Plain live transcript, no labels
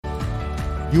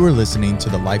You are listening to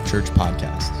the Life Church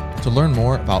podcast. To learn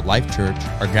more about Life Church,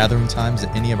 our gathering times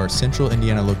at any of our Central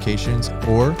Indiana locations,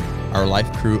 or our Life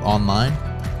Crew online,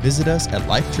 visit us at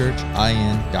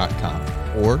lifechurchin.com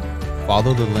or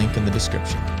follow the link in the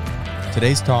description.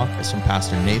 Today's talk is from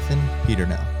Pastor Nathan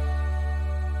Peternel.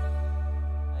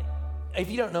 If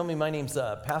you don't know me, my name's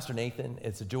Pastor Nathan.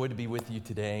 It's a joy to be with you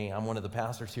today. I'm one of the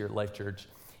pastors here at Life Church,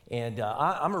 and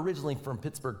I'm originally from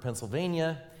Pittsburgh,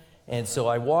 Pennsylvania. And so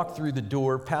I walk through the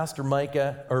door. Pastor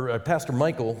Michael,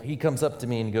 he comes up to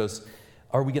me and he goes,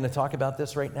 "Are we going to talk about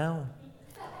this right now?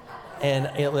 And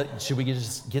should we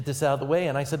just get this out of the way?"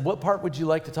 And I said, "What part would you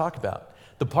like to talk about?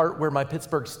 The part where my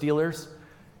Pittsburgh Steelers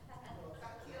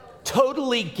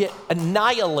totally get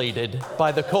annihilated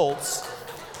by the Colts?"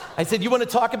 I said, "You want to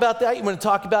talk about that? You want to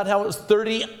talk about how it was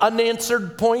 30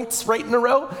 unanswered points right in a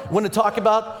row? You want to talk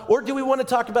about, or do we want to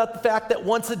talk about the fact that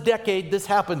once a decade this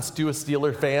happens to a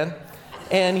Steeler fan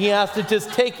and he has to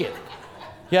just take it?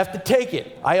 You have to take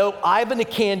it. I owe Ivan a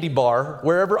candy bar.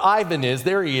 Wherever Ivan is,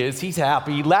 there he is. He's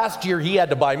happy. Last year he had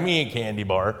to buy me a candy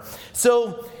bar.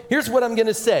 So here's what I'm going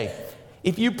to say.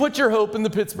 If you put your hope in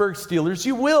the Pittsburgh Steelers,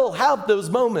 you will have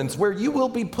those moments where you will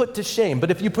be put to shame.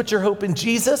 But if you put your hope in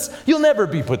Jesus, you'll never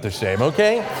be put to shame,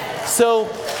 okay? So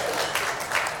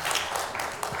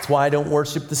that's why I don't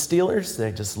worship the Steelers.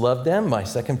 I just love them. My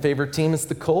second favorite team is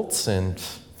the Colts, and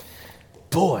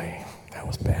boy, that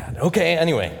was bad. Okay,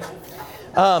 anyway.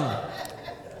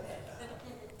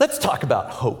 Let's talk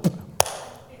about hope.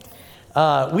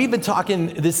 We've been talking,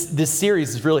 this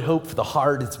series is really Hope for the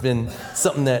Heart. It's been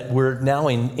something that we're now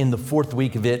in the fourth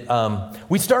week of it.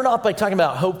 We start off by talking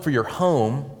about hope for your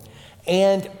home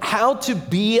and how to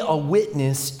be a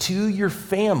witness to your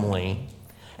family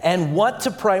and what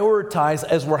to prioritize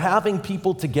as we're having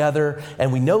people together,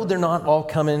 and we know they're not all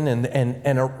coming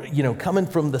and are, coming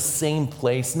from the same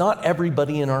place. Not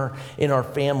everybody in our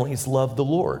families love the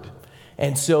Lord.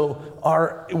 And so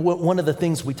one of the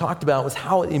things we talked about was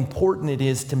how important it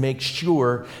is to make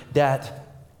sure that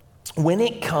when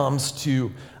it comes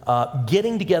to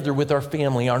getting together with our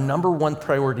family, our number one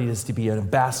priority is to be an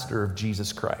ambassador of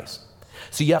Jesus Christ.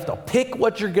 So you have to pick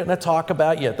what you're going to talk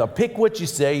about. You have to pick what you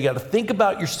say. You got to think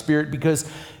about your spirit, because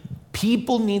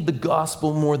people need the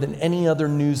gospel more than any other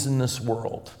news in this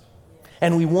world.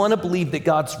 And we want to believe that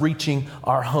God's reaching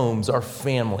our homes, our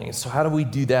families. So how do we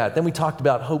do that? Then we talked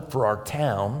about hope for our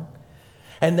town.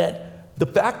 And that the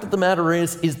fact of the matter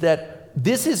is that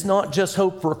this is not just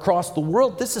hope for across the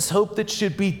world. This is hope that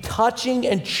should be touching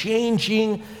and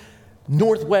changing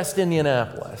Northwest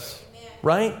Indianapolis,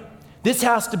 right? This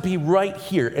has to be right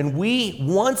here. And we,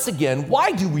 once again,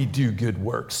 why do we do good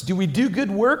works? Do we do good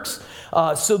works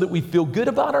so that we feel good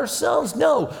about ourselves?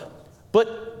 No,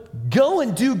 but go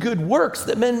and do good works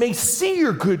that men may see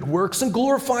your good works and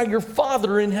glorify your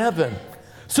Father in heaven.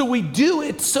 So we do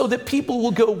it so that people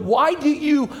will go, why do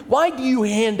you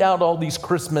hand out all these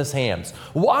Christmas hams?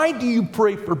 Why do you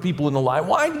pray for people in the line?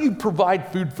 Why do you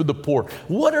provide food for the poor?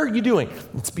 What are you doing?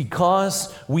 It's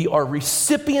because we are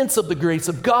recipients of the grace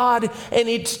of God, and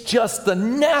it's just the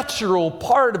natural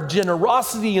part of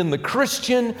generosity in the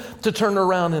Christian to turn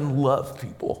around and love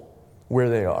people where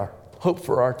they are. Hope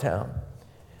for our town.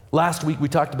 Last week we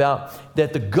talked about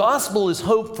that the gospel is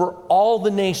hope for all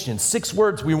the nations. 6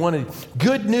 words we wanted: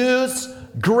 good news,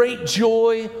 great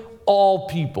joy, all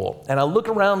people. And I look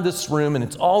around this room, and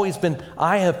it's always been,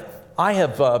 I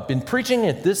have been preaching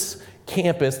at this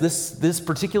campus, this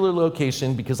particular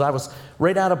location, because I was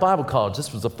right out of Bible college.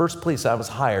 This was the first place I was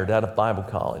hired out of Bible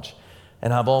college.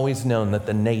 And I've always known that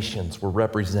the nations were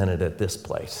represented at this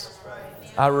place.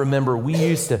 I remember we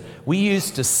used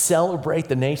to celebrate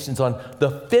the nations on the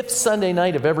 5th Sunday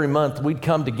night of every month. We'd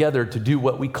come together to do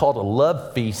what we called a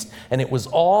love feast, and it was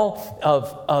all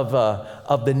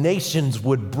of the nations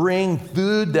would bring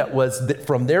food that was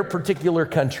from their particular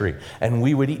country, and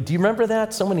we would eat. Do you remember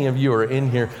that? So many of you are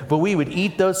in here, but we would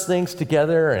eat those things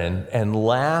together and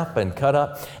laugh and cut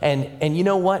up. And you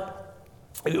know what?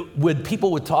 When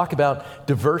people would talk about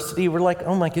diversity, we're like,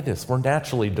 oh my goodness, we're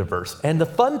naturally diverse. And the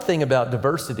fun thing about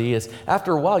diversity is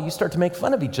after a while, you start to make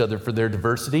fun of each other for their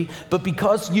diversity. But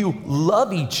because you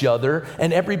love each other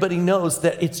and everybody knows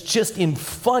that it's just in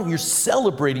fun, you're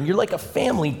celebrating. You're like a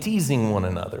family teasing one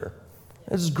another.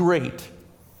 This is great.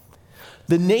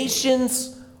 The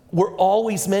nations were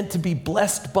always meant to be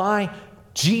blessed by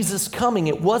Jesus coming.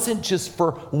 It wasn't just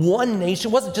for one nation.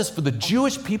 It wasn't just for the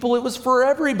Jewish people. It was for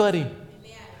everybody.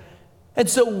 And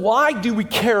so why do we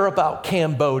care about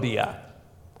Cambodia?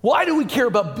 Why do we care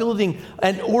about building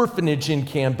an orphanage in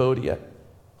Cambodia?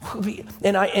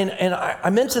 And I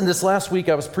mentioned this last week.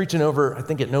 I was preaching over, I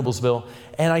think, at Noblesville,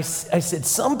 and I said,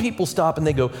 some people stop and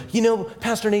they go,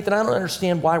 Pastor Nathan, I don't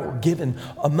understand why we're giving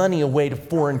money away to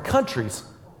foreign countries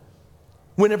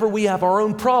whenever we have our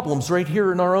own problems right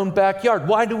here in our own backyard.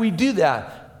 Why do we do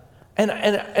that? And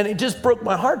it just broke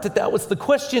my heart that was the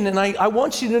question, and I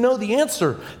want you to know the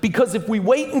answer, because if we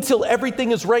wait until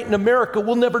everything is right in America,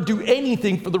 we'll never do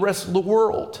anything for the rest of the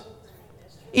world.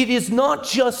 It is not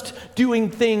just doing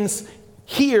things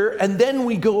here and then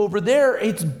we go over there.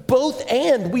 It's both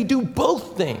and. We do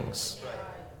both things.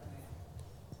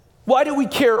 Why do we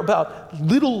care about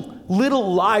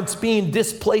little lives being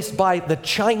displaced by the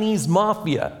Chinese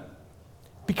mafia?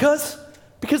 Because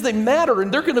they matter,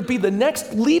 and they're going to be the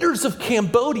next leaders of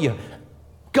Cambodia.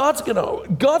 God's going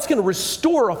to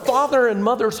restore a father and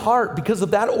mother's heart because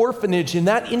of that orphanage and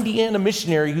that Indiana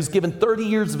missionary who's given 30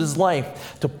 years of his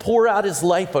life to pour out his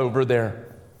life over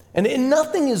there. And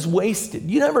nothing is wasted.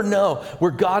 You never know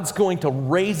where God's going to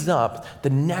raise up the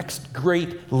next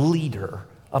great leader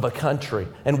of a country.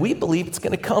 And we believe it's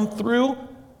going to come through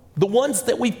the ones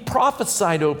that we've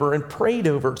prophesied over and prayed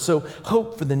over. So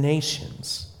hope for the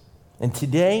nations. And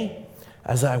today,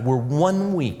 we're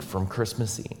 1 week from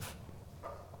Christmas Eve.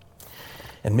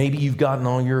 And maybe you've gotten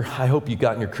I hope you've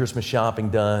gotten your Christmas shopping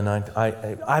done.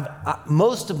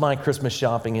 Most of my Christmas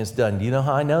shopping is done. Do you know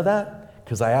how I know that?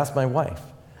 Because I asked my wife.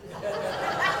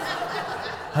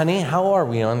 Honey, how are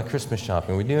we on the Christmas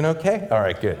shopping? We doing okay? All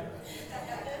right, good.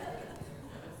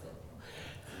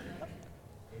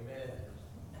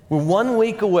 We're 1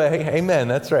 week away. Amen,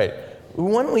 that's right. We're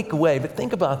 1 week away, but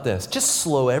think about this. Just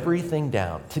slow everything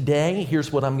down. Today,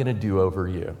 here's what I'm going to do over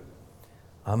you.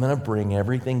 I'm going to bring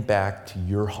everything back to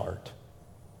your heart.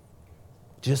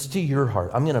 Just to your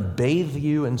heart. I'm going to bathe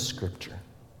you in Scripture.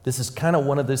 This is kind of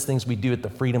one of those things we do at the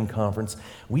Freedom Conference.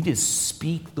 We just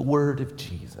speak the word of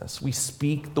Jesus. We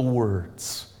speak the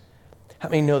words. How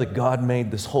many know that God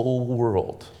made this whole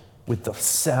world with the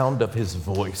sound of his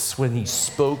voice when he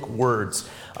spoke words?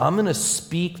 I'm going to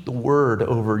speak the word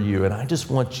over you, and I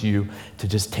just want you to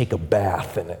just take a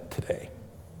bath in it today.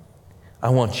 I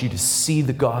want you to see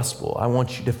the gospel. I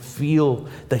want you to feel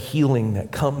the healing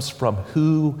that comes from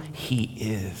who he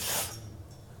is.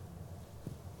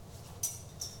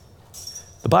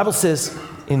 The Bible says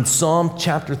in Psalm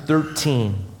chapter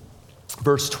 13,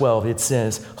 verse 12, it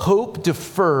says, "Hope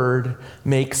deferred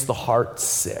makes the heart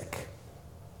sick."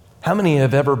 How many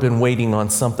have ever been waiting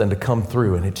on something to come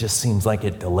through and it just seems like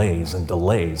it delays and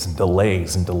delays and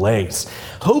delays and delays?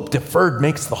 Hope deferred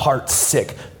makes the heart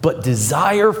sick, but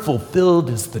desire fulfilled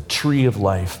is the tree of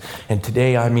life. And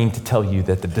today I mean to tell you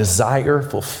that the desire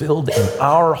fulfilled in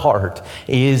our heart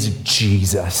is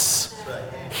Jesus.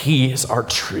 He is our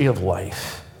tree of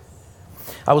life.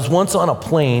 I was once on a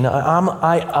plane.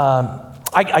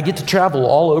 I get to travel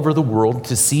all over the world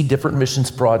to see different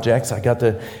missions projects. I got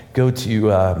to go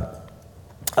to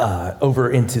over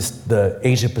into the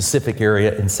Asia Pacific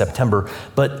area in September.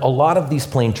 But a lot of these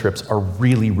plane trips are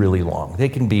really, really long. They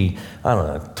can be,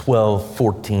 12,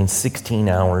 14, 16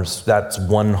 hours. That's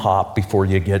one hop before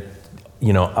you get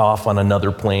off on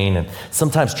another plane. And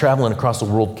sometimes traveling across the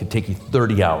world could take you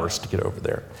 30 hours to get over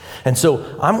there. And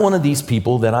so I'm one of these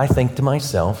people that I think to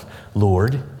myself,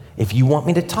 Lord, if you want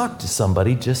me to talk to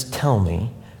somebody, just tell me.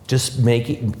 Just make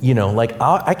it,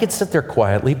 I could sit there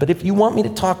quietly, but if you want me to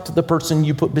talk to the person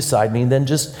you put beside me, then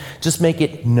just make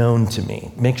it known to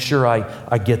me. Make sure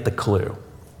I get the clue.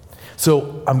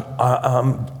 So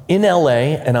I'm in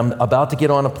LA, and I'm about to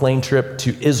get on a plane trip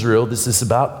to Israel. This is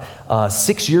about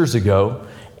 6 years ago,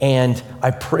 and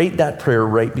I prayed that prayer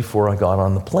right before I got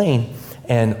on the plane.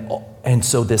 And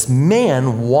so this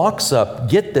man walks up,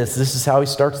 get this is how he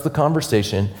starts the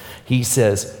conversation. He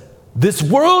says, "This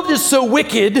world is so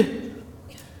wicked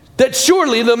that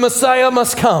surely the Messiah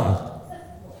must come."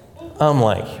 I'm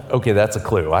like, okay, that's a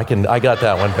clue. I got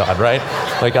that one, God, right?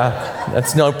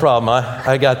 That's no problem.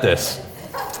 I got this.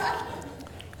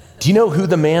 Do you know who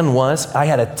the man was? I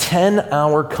had a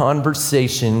 10-hour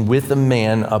conversation with a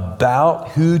man about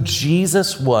who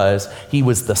Jesus was. He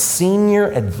was the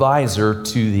senior advisor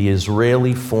to the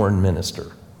Israeli foreign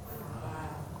minister.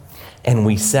 And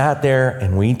we sat there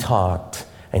and we talked,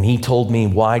 and he told me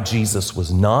why Jesus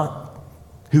was not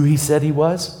who he said he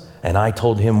was, and I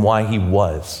told him why he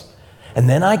was. And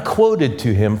then I quoted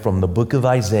to him from the book of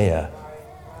Isaiah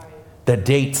that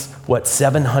dates,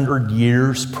 700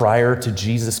 years prior to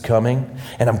Jesus coming?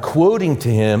 And I'm quoting to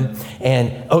him,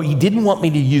 and he didn't want me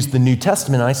to use the New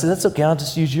Testament. And I said, that's okay, I'll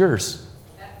just use yours.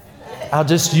 I'll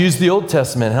just use the Old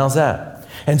Testament. How's that?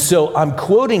 And so I'm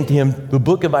quoting to him the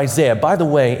book of Isaiah. By the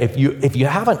way, if you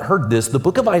haven't heard this, the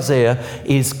book of Isaiah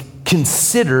is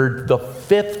considered the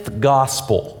fifth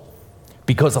gospel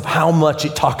because of how much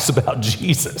it talks about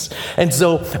Jesus. And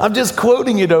so I'm just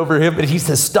quoting it over him, but he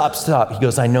says, stop. He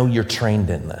goes, I know you're trained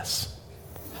in this.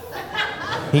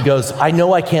 He goes, I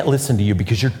know I can't listen to you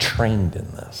because you're trained in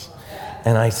this.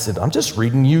 And I said, I'm just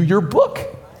reading you your book,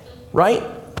 right?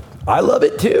 I love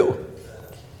it too.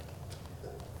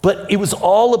 But it was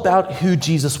all about who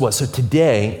Jesus was. So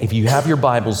today, if you have your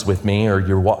Bibles with me, or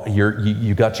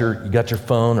you got your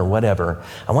phone or whatever,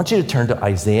 I want you to turn to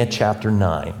Isaiah chapter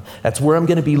 9. That's where I'm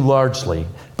going to be largely,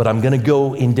 but I'm going to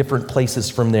go in different places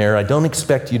from there. I don't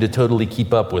expect you to totally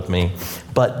keep up with me,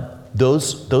 but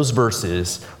those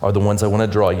verses are the ones I want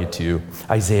to draw you to.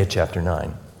 Isaiah chapter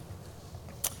 9.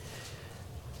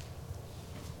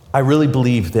 I really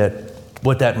believe that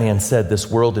what that man said,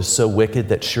 this world is so wicked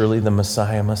that surely the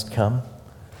Messiah must come.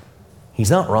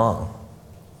 He's not wrong.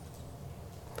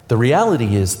 The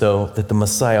reality is, though, that the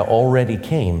Messiah already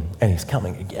came and he's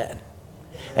coming again.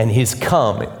 And his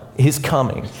coming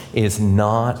is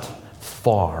not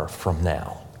far from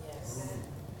now.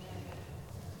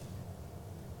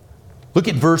 Look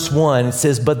at verse 1. It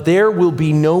says, but there will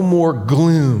be no more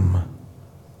gloom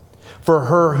for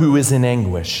her who is in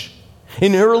anguish.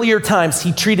 In earlier times,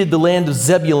 he treated the land of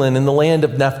Zebulun and the land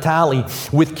of Naphtali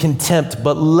with contempt,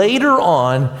 but later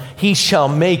on, he shall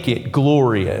make it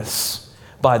glorious.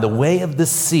 By the way of the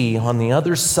sea, on the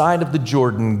other side of the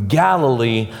Jordan,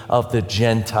 Galilee of the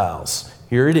Gentiles.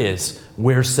 Here it is,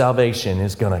 where salvation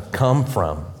is going to come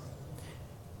from.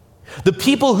 The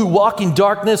people who walk in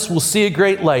darkness will see a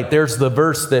great light. There's the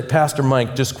verse that Pastor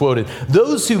Mike just quoted.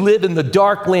 Those who live in the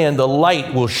dark land, the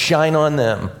light will shine on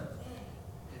them.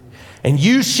 And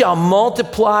you shall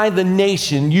multiply the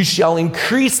nation, you shall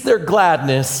increase their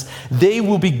gladness. They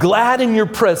will be glad in your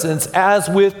presence, as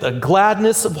with the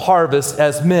gladness of harvest,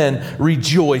 as men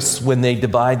rejoice when they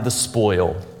divide the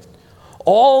spoil.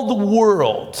 All the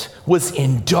world was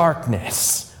in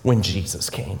darkness when Jesus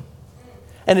came.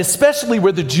 And especially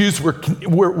where the Jews were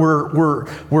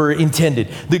intended.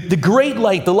 The great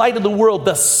light, the light of the world,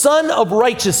 the Son of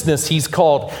Righteousness, he's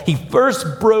called. He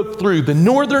first broke through the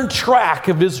northern track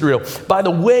of Israel by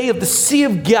the way of the Sea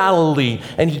of Galilee,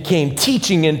 and he came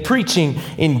teaching and preaching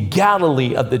in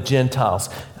Galilee of the Gentiles.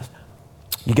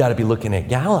 You got to be looking at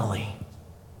Galilee.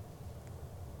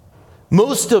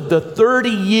 Most of the 30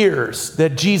 years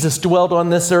that Jesus dwelt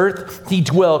on this earth, he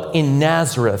dwelt in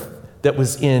Nazareth, that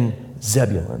was in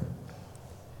Zebulun.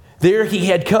 There he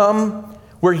had come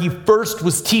where he first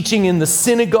was teaching in the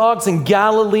synagogues in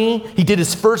Galilee. He did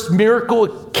his first miracle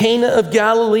at Cana of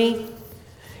Galilee.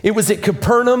 It was at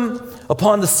Capernaum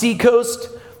upon the seacoast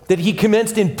that he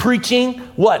commenced in preaching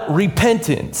what?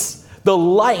 Repentance. The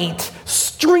light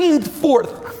streamed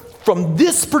forth from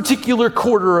this particular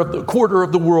quarter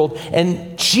of the world,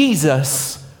 and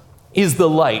Jesus is the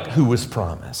light who was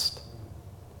promised.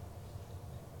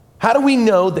 How do we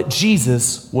know that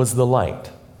Jesus was the light?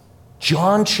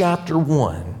 John chapter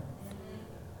 1.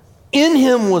 In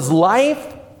him was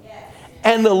life,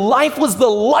 and the life was the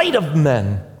light of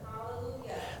men.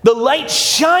 The light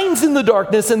shines in the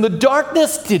darkness, and the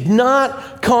darkness did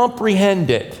not comprehend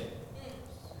it.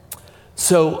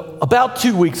 So about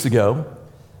 2 weeks ago,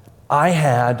 I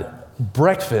had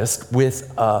breakfast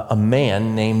with a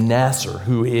man named Nasser,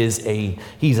 who is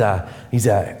he's an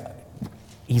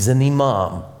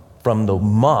imam from the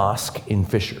mosque in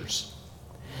Fishers.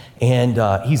 And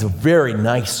he's a very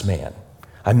nice man.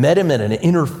 I met him at an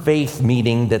interfaith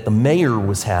meeting that the mayor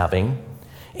was having,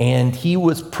 and he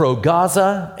was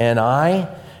pro-Gaza, and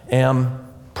I am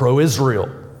pro-Israel.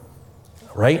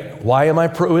 Right? Why am I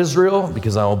pro-Israel?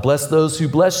 Because I will bless those who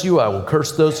bless you. I will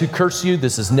curse those who curse you.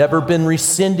 This has never been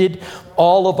rescinded.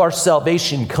 All of our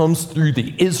salvation comes through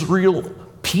the Israel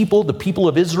people, the people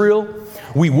of Israel.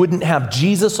 We wouldn't have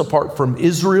Jesus apart from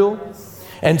Israel.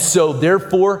 And so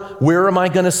therefore, where am I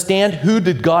going to stand? Who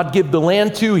did God give the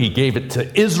land to? He gave it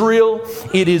to Israel.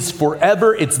 It is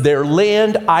forever. It's their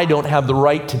land. I don't have the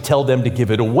right to tell them to give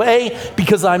it away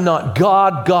because I'm not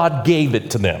God. God gave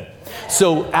it to them.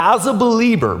 So as a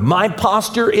believer, my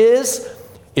posture is,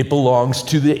 it belongs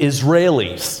to the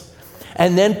Israelis.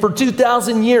 And then for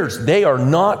 2,000 years, they are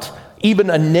not even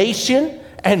a nation.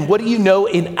 And what do you know?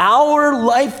 In our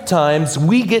lifetimes,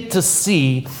 we get to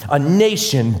see a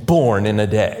nation born in a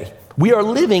day. We are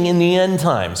living in the end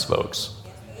times, folks.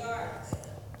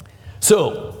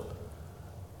 So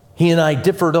he and I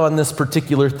differed on this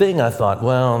particular thing. I thought,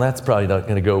 well, that's probably not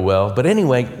going to go well. But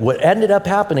anyway, what ended up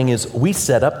happening is we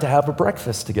set up to have a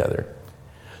breakfast together.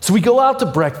 So we go out to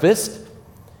breakfast,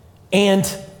 and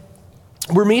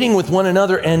we're meeting with one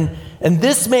another, and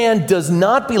this man does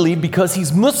not believe, because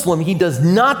he's Muslim, he does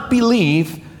not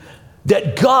believe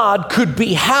that God could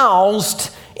be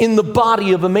housed in the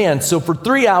body of a man. So for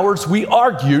 3 hours, we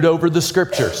argued over the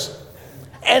scriptures.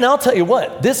 And I'll tell you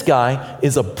what, this guy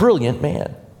is a brilliant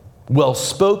man.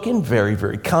 Well-spoken, very,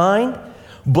 very kind.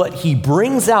 But he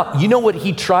brings out, you know what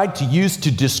he tried to use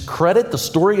to discredit the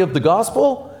story of the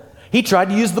gospel? He tried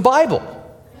to use the Bible.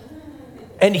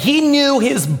 And he knew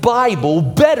his Bible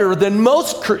better than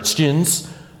most Christians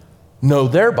know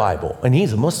their Bible. And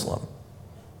he's a Muslim.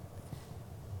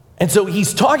 And so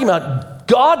he's talking about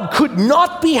God could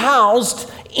not be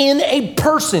housed in a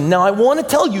person. Now, I want to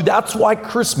tell you that's why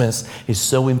Christmas is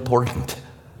so important.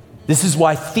 This is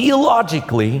why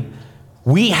theologically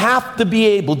we have to be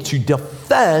able to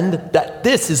defend that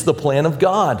this is the plan of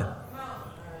God.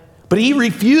 But he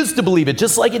refused to believe it,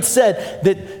 just like it said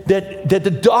that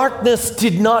the darkness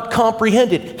did not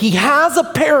comprehend it. He has a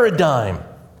paradigm.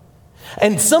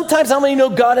 And sometimes, how many know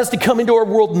God has to come into our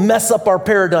world, mess up our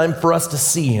paradigm for us to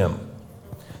see him?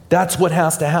 That's what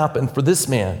has to happen for this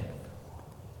man.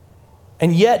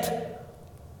 And yet,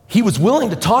 he was willing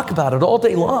to talk about it all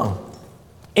day long.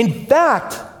 In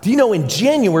fact, do you know in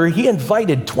January, he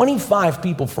invited 25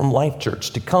 people from Life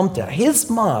Church to come to his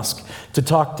mosque to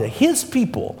talk to his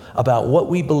people about what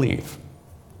we believe.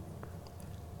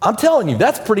 I'm telling you,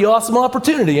 that's a pretty awesome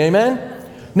opportunity, amen?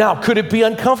 Now, could it be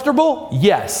uncomfortable?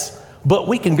 Yes. But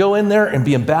we can go in there and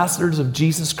be ambassadors of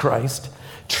Jesus Christ,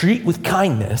 treat with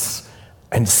kindness,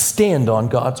 and stand on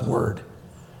God's word.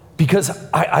 Because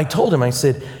I told him, I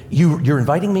said, you're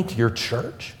inviting me to your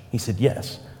church? He said,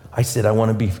 yes. I said, I want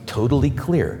to be totally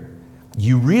clear.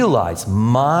 You realize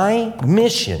my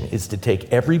mission is to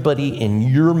take everybody in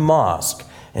your mosque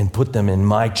and put them in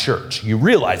my church. You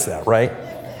realize that, right?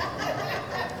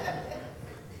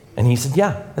 And he said,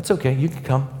 yeah, that's okay. You can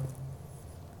come.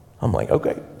 I'm like,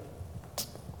 okay.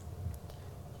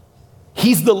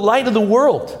 He's the light of the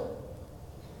world.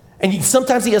 And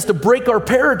sometimes he has to break our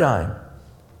paradigm.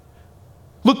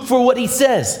 Look for what he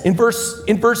says in verse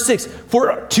 6.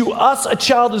 For to us a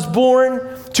child is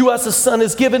born, to us a son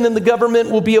is given, and the government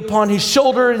will be upon his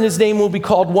shoulder, and his name will be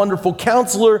called Wonderful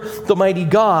Counselor, the Mighty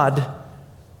God,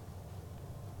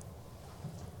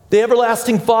 the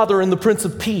Everlasting Father, and the Prince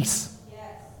of Peace.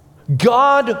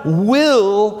 God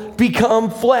will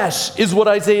become flesh, is what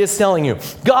Isaiah is telling you.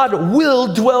 God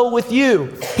will dwell with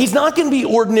you. He's not going to be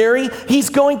ordinary. He's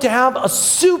going to have a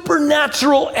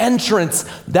supernatural entrance.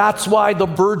 That's why the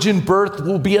virgin birth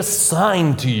will be a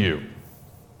sign to you.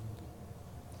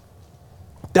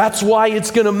 That's why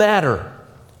it's going to matter.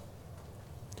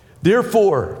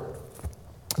 Therefore,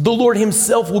 the Lord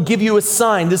himself will give you a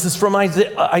sign. This is from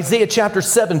Isaiah chapter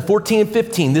 7, 14 and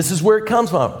 15. This is where it comes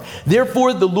from.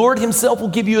 Therefore, the Lord himself will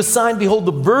give you a sign. Behold,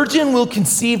 the virgin will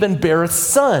conceive and bear a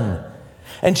son,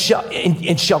 and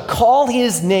shall call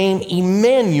his name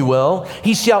Emmanuel.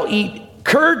 He shall eat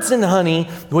curds and honey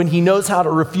when he knows how to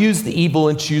refuse the evil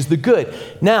and choose the good.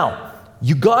 Now,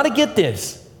 you got to get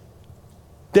this,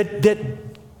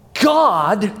 that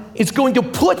God is going to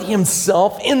put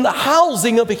himself in the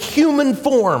housing of a human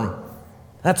form.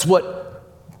 That's what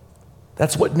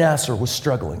Nasser was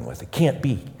struggling with. It can't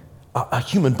be. A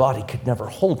human body could never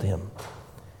hold him.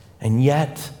 And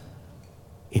yet,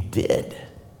 it did.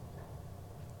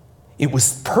 It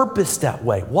was purposed that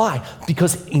way. Why?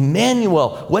 Because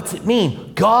Emmanuel, what's it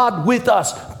mean? God with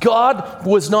us. God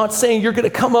was not saying, you're going to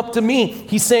come up to me.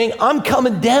 He's saying, I'm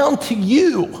coming down to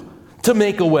you to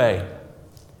make a way.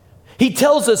 He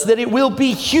tells us that it will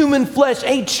be human flesh.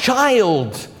 A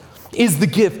child is the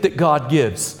gift that God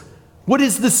gives. What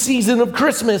is the season of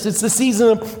Christmas? It's the season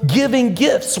of giving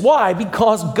gifts. Why?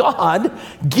 Because God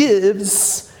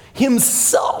gives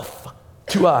himself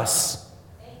to us.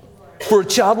 For a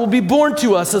child will be born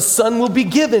to us, a son will be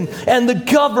given, and the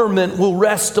government will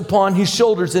rest upon his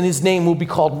shoulders, and his name will be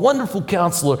called Wonderful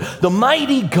Counselor, the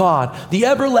Mighty God, the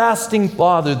Everlasting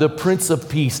Father, the Prince of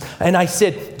Peace. And I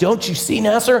said, don't you see,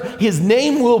 Nasser? His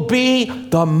name will be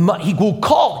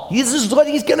this is what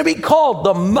he's going to be called,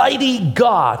 the Mighty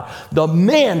God. The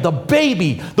man, the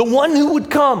baby, the one who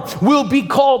would come will be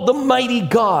called the Mighty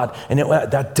God. And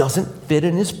that doesn't fit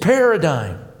in his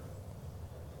paradigm.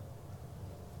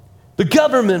 The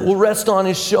government will rest on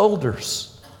his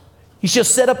shoulders. He shall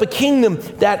set up a kingdom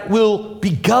that will be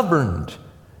governed,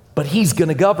 but he's going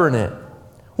to govern it.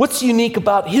 What's unique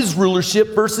about his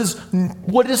rulership versus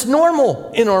what is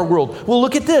normal in our world? Well,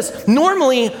 look at this.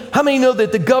 Normally, how many know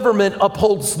that the government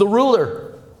upholds the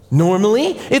ruler?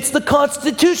 Normally, it's the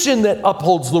Constitution that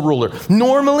upholds the ruler.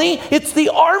 Normally, it's the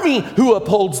army who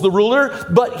upholds the ruler.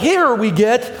 But here we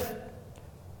get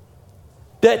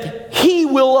that he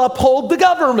will uphold the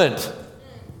government.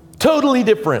 Totally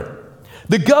different.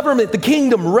 The government, the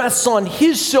kingdom rests on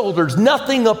his shoulders.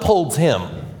 Nothing upholds him.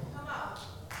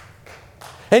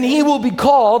 And he will be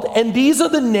called, and these are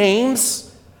the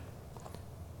names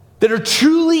that are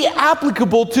truly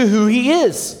applicable to who he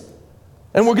is.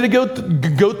 And we're going to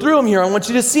go through them here. I want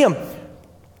you to see them.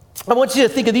 I want you to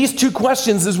think of these two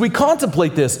questions as we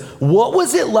contemplate this. What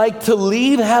was it like to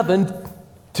leave heaven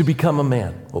to become a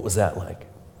man? What was that like?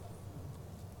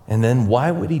 And then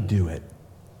why would he do it?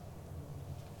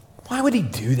 Why would he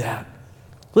do that?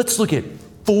 Let's look at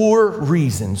 4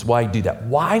 reasons why he'd do that.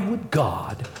 Why would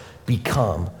God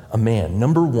become a man?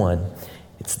 Number 1,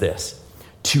 it's this: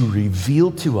 to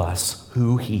reveal to us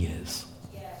who he is.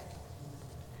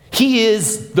 He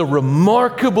is the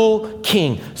remarkable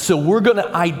king. So we're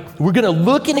gonna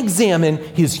look and examine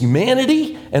his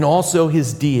humanity and also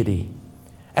his deity.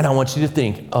 And I want you to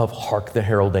think of Hark the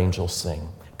Herald Angels Sing,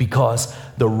 because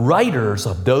the writers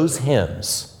of those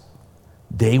hymns,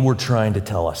 they were trying to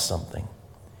tell us something.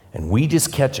 And we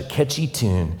just catch a catchy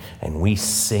tune and we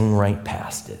sing right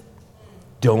past it.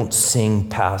 Don't sing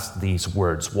past these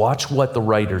words. Watch what the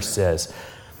writer says.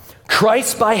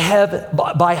 Christ by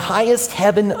highest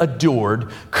heaven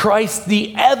adored, Christ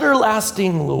the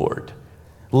everlasting Lord.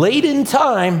 Late in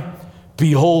time,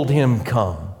 behold him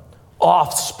come,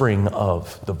 offspring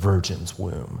of the virgin's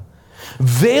womb.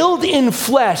 Veiled in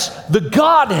flesh, the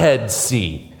Godhead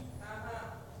see.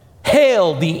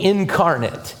 Hail the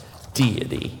incarnate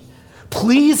deity.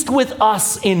 Pleased with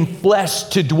us in flesh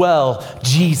to dwell,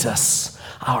 Jesus,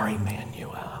 our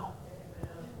Emmanuel.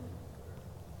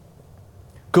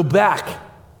 Go back.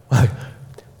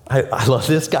 I love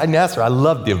this guy, Nasser. I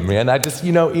loved him, man. I just,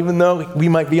 even though we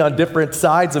might be on different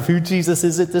sides of who Jesus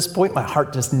is at this point, my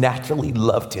heart just naturally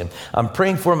loved him. I'm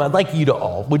praying for him. I'd like you to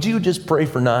all. Would you just pray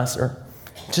for Nasser?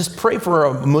 Just pray for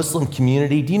a Muslim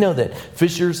community. Do you know that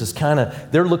Fishers is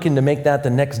they're looking to make that the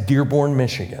next Dearborn,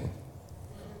 Michigan.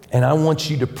 And I want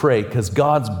you to pray because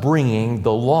God's bringing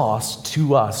the lost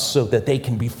to us so that they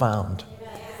can be found.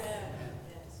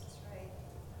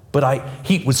 But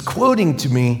he was quoting to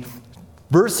me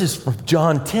verses from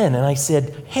John 10, and I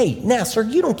said, hey, Nasser,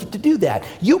 you don't get to do that.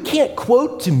 You can't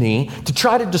quote to me to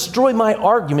try to destroy my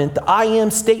argument, the I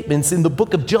am statements in the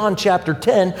book of John chapter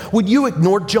 10, when you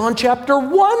ignored John chapter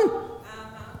 1.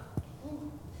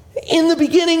 In the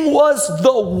beginning was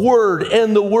the Word,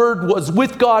 and the Word was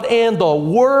with God, and the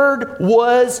Word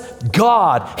was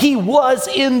God. He was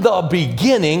in the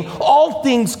beginning. All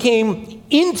things came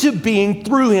into being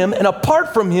through him, and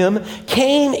apart from him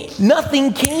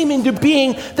nothing came into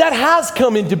being that has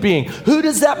come into being. Who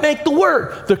does that make the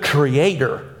Word? The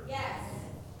Creator. Yes.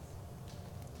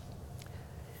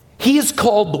 He is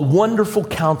called the Wonderful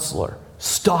Counselor.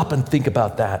 Stop and think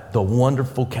about that. The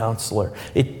Wonderful Counselor.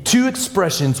 2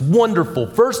 expressions, wonderful.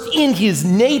 First, in his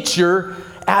nature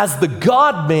as the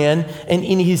God-man, and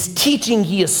in his teaching,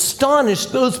 he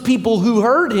astonished those people who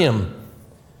heard him.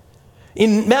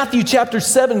 In Matthew chapter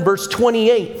 7, verse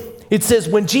 28, it says,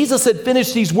 when Jesus had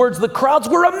finished these words, the crowds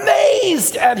were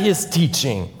amazed at his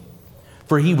teaching,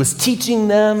 for he was teaching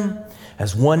them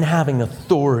as one having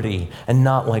authority and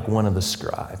not like one of the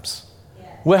scribes.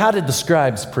 Yeah. Well, how did the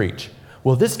scribes preach?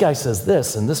 Well, this guy says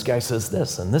this, and this guy says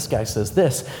this, and this guy says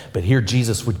this. But here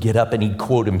Jesus would get up and he'd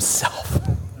quote himself.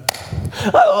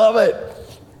 I love it.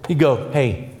 He'd go,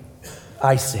 hey,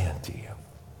 I say unto you.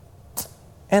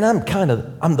 And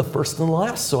I'm the first and the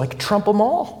last, so I could trump them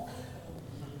all.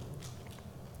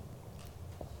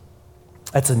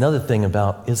 That's another thing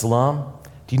about Islam.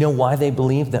 Do you know why they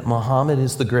believe that Muhammad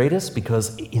is the greatest?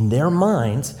 Because in their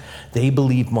minds, they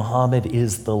believe Muhammad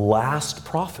is the last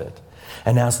prophet.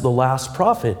 And as the last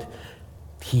prophet,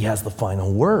 he has the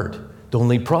final word. The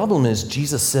only problem is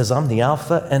Jesus says, I'm the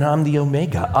Alpha and I'm the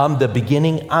Omega. I'm the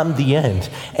beginning, I'm the end.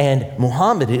 And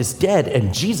Muhammad is dead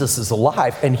and Jesus is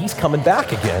alive and he's coming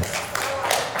back again.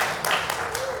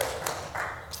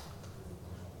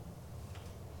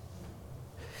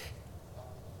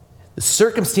 The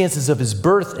circumstances of his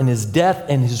birth and his death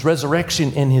and his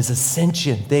resurrection and his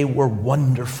ascension, they were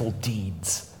wonderful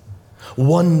deeds.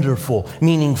 Wonderful,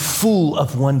 meaning full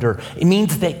of wonder. It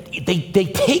means that they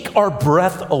take our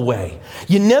breath away.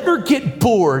 You never get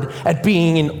bored at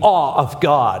being in awe of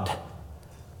God.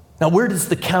 Now, where does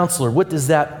the counselor, where does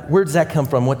that come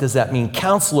from? What does that mean?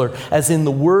 Counselor, as in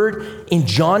the word in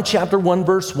John chapter 1,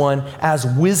 verse 1, as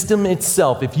wisdom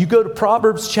itself. If you go to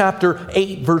Proverbs chapter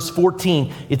 8, verse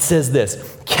 14, it says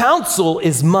this, counsel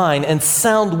is mine and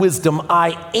sound wisdom.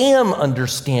 I am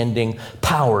understanding.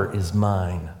 Power is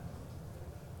mine.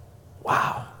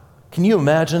 Wow. Can you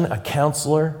imagine a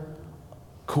counselor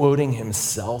quoting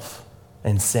himself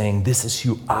and saying, this is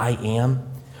who I am?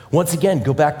 Once again,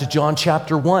 go back to John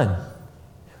chapter 1.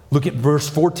 Look at verse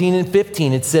 14 and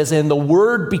 15. It says, and the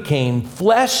Word became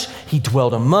flesh. He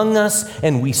dwelt among us,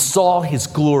 and we saw his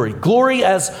glory. Glory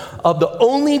as of the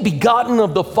only begotten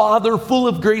of the Father, full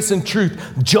of grace and truth.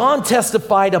 John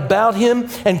testified about him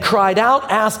and cried out,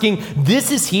 asking,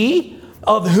 this is he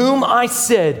of whom I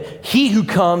said, he who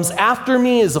comes after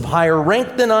me is of higher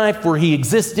rank than I, for he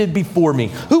existed before me.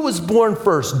 Who was born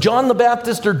first, John the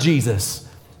Baptist or Jesus?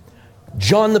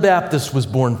 John the Baptist was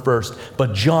born first,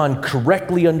 but John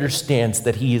correctly understands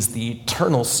that he is the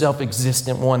eternal,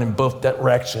 self-existent one in both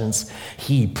directions.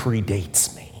 He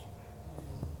predates me.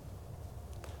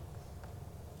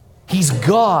 He's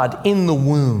God in the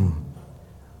womb.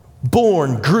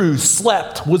 Born, grew,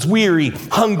 slept, was weary,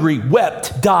 hungry,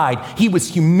 wept, died. He was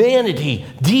humanity,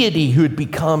 deity who had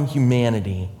become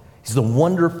humanity. He's the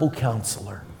wonderful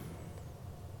counselor.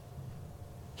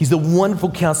 He's the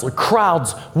wonderful counselor.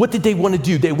 Crowds, what did they want to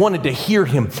do? They wanted to hear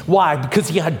him. Why? Because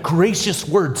he had gracious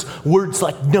words, words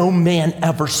like no man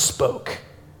ever spoke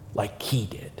like he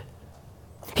did.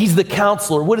 He's the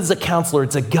counselor. What is a counselor?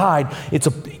 It's a guide.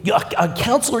 A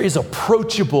counselor is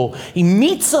approachable. He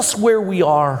meets us where we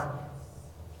are.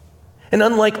 And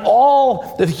unlike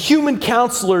all the human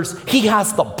counselors, he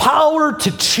has the power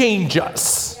to change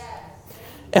us.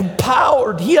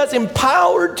 Empowered. He has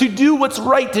empowered to do what's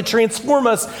right, to transform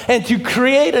us and to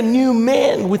create a new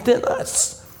man within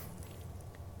us.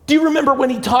 Do you remember when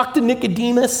he talked to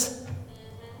Nicodemus,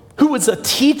 who was a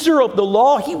teacher of the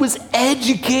law? He was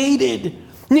educated.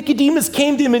 Nicodemus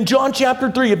came to him in John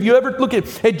chapter 3. If you ever look at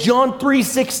John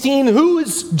 3:16, who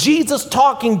is Jesus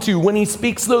talking to when he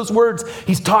speaks those words?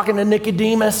 He's talking to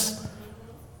Nicodemus.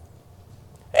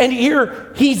 And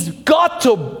here, he's got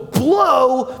to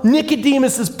blow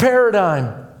Nicodemus's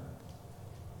paradigm.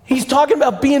 He's talking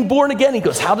about being born again. He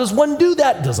goes, how does one do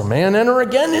that? Does a man enter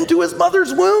again into his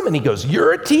mother's womb? And he goes,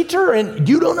 you're a teacher and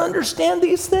you don't understand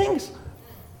these things?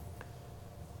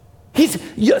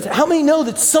 How many know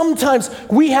that sometimes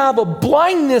we have a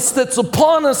blindness that's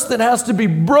upon us that has to be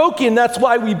broken? That's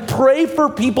why we pray for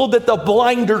people that the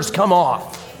blinders come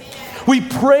off. We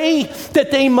pray that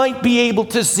they might be able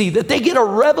to see, that they get a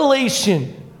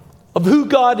revelation of who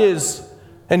God is.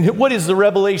 And what is the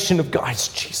revelation of God? It's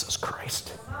Jesus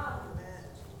Christ.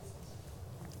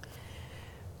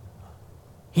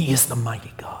 He is the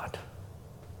mighty God.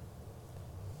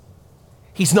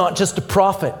 He's not just a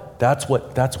prophet. That's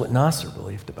what Nasser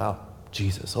believed about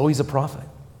Jesus. Oh, he's a prophet.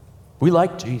 We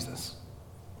like Jesus.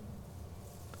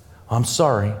 I'm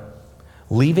sorry.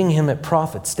 Leaving him at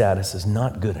prophet status is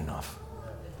not good enough.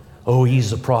 Oh,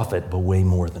 he's a prophet, but way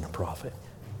more than a prophet.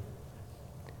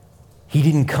 He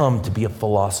didn't come to be a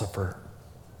philosopher.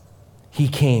 He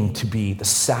came to be the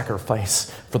sacrifice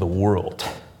for the world.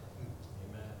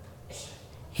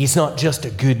 He's not just a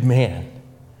good man.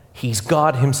 He's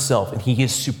God himself, and he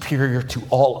is superior to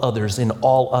all others, and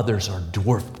all others are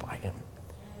dwarfed by him.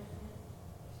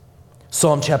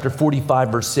 Psalm chapter 45,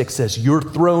 verse 6 says, your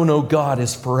throne, O God,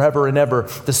 is forever and ever.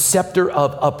 The scepter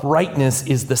of uprightness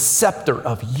is the scepter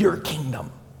of your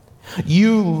kingdom.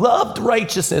 You loved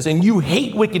righteousness and you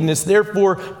hate wickedness.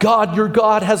 Therefore, God, your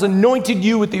God, has anointed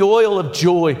you with the oil of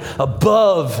joy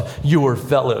above your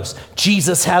fellows.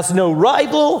 Jesus has no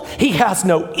rival. He has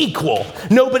no equal.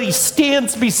 Nobody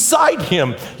stands beside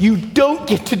him. You don't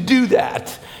get to do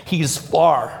that. He is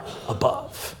far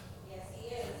above.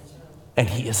 And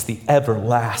he is the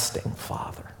everlasting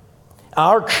Father.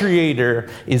 Our Creator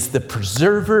is the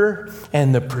preserver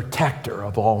and the protector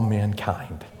of all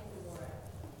mankind.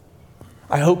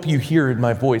 I hope you hear in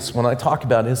my voice when I talk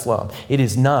about Islam. It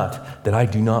is not that I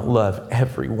do not love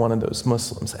every one of those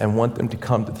Muslims and want them to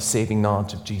come to the saving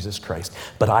knowledge of Jesus Christ,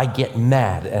 but I get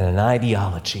mad at an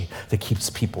ideology that keeps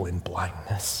people in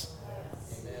blindness.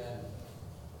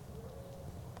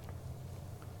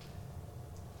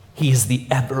 He is the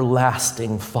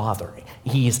everlasting Father.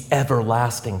 He is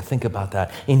everlasting. Think about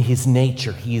that. In his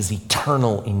nature, he is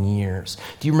eternal in years.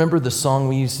 Do you remember the song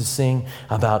we used to sing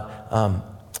about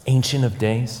Ancient of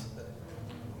Days?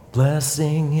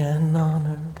 Blessing and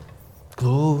honor,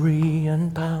 glory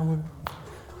and power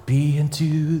be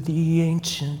unto the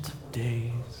Ancient of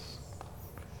Days.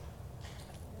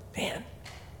 Man,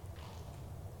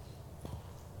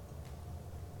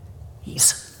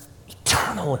 he's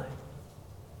eternal.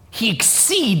 He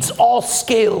exceeds all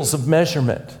scales of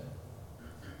measurement.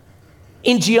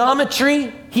 In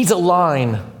geometry, he's a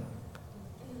line.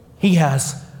 He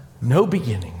has no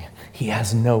beginning. He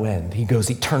has no end. He goes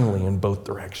eternally in both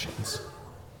directions.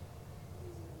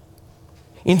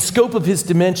 In scope of his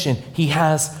dimension, he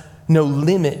has no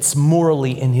limits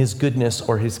morally in his goodness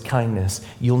or his kindness,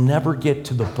 you'll never get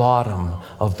to the bottom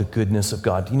of the goodness of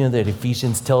God. Do you know that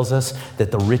Ephesians tells us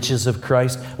that the riches of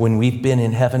Christ, when we've been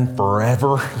in heaven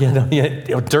forever,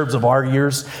 in terms of our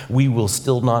years, we will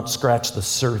still not scratch the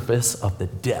surface of the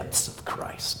depths of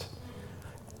Christ.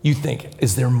 You think,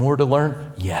 is there more to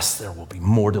learn? Yes, there will be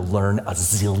more to learn a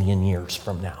zillion years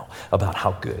from now about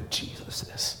how good Jesus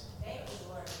is.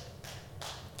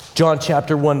 John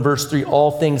chapter 1, verse 3,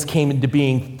 all things came into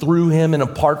being through him, and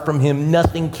apart from him,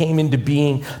 nothing came into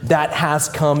being that has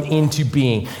come into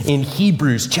being. In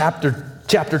Hebrews chapter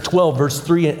 12, verse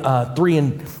 2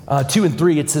 and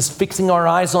 3, it says, fixing our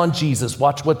eyes on Jesus.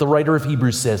 Watch what the writer of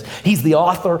Hebrews says. He's the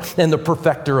author and the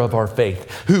perfecter of our faith,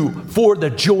 who for the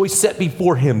joy set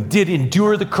before him did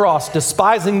endure the cross,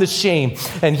 despising the shame,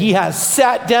 and he has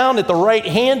sat down at the right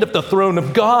hand of the throne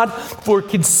of God. For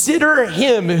consider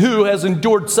him who has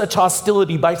endured such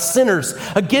hostility by sinners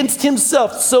against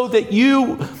himself, so that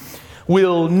you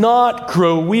will not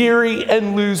grow weary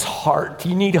and lose heart.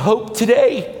 You need hope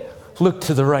today? Look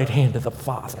to the right hand of the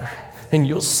Father, and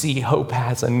you'll see hope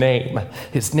has a name.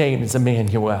 His name is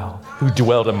Emmanuel, who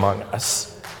dwelt among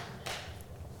us.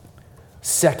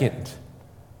 Second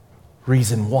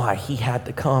reason why he had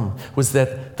to come was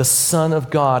that the Son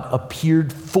of God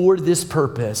appeared for this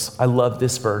purpose. I love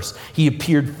this verse. He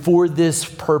appeared for this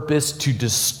purpose to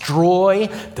destroy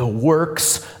the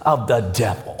works of the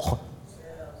devil.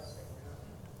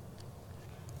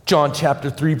 John chapter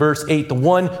 3, verse 8, the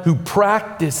one who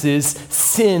practices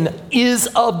sin is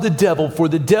of the devil, for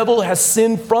the devil has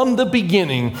sinned from the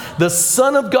beginning. The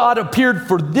Son of God appeared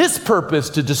for this purpose,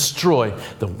 to destroy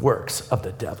the works of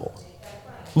the devil.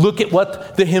 Look at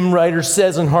what the hymn writer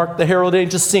says, and hark the herald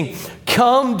angels sing.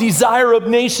 Come, desire of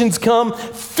nations, come,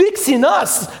 fix in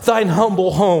us thine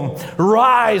humble home.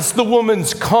 Rise, the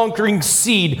woman's conquering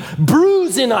seed,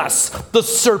 bruise in us the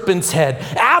serpent's head.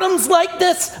 Adam's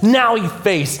likeness, now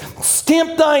efface.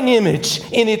 Stamp thine image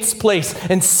in its place,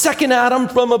 and second Adam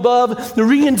from above,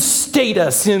 reinstate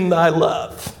us in thy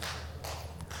love.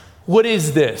 What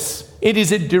is this? It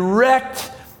is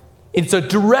It's a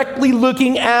directly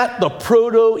looking at the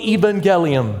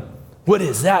proto-evangelium. What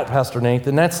is that, Pastor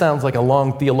Nathan? That sounds like a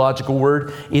long theological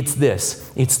word. It's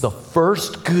this. It's the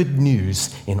first good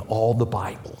news in all the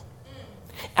Bible.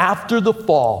 After the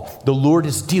fall, the Lord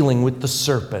is dealing with the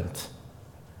serpent.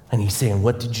 And he's saying,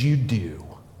 what did you do?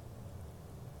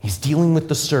 He's dealing with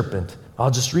the serpent. I'll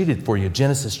just read it for you.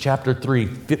 Genesis chapter 3,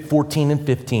 14 and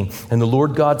 15. And the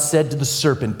Lord God said to the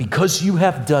serpent, because you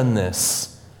have done this,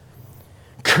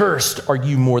 cursed are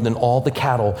you more than all the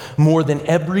cattle, more than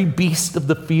every beast of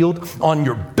the field. On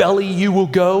your belly you will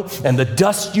go, and the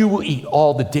dust you will eat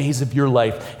all the days of your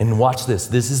life. And watch this.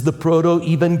 This is the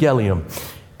proto-evangelium.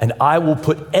 And I will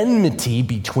put enmity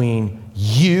between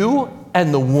you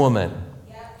and the woman,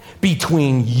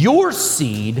 between your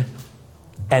seed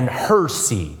and her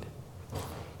seed.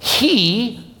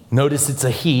 He, notice it's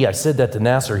a he. I said that to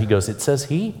Nasser. He goes, it says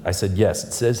he? I said, yes,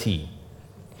 it says he.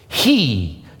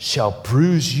 He shall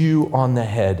bruise you on the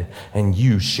head, and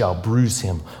you shall bruise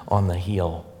him on the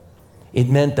heel. It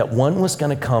meant that one was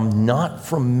going to come not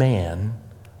from man,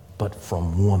 but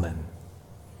from woman.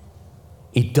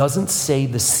 It doesn't say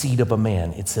the seed of a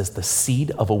man. It says the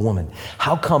seed of a woman.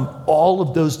 How come all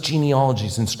of those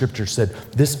genealogies in Scripture said,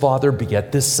 this father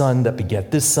beget this son, that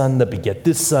beget this son, that beget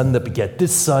this son, that beget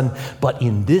this son, but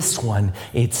in this one,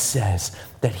 it says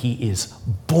that he is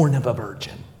born of a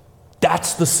virgin.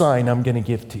 That's the sign I'm going to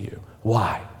give to you.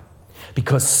 Why?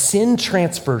 Because sin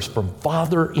transfers from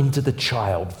father into the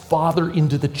child, father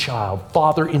into the child,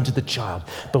 father into the child.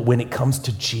 But when it comes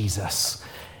to Jesus,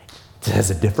 it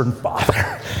has a different father.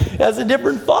 It has a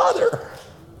different father.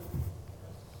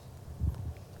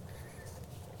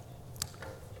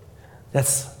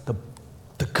 That's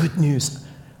the good news.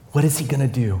 What is he going to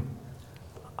do?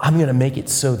 I'm going to make it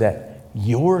so that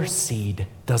your seed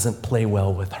doesn't play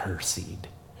well with her seed.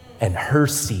 And her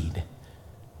seed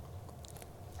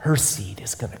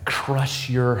is going to crush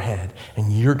your head,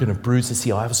 and you're going to bruise his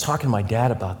heel. I was talking to my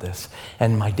dad about this,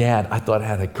 and my dad, I thought,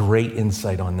 had a great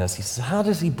insight on this. He says, how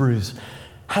does he bruise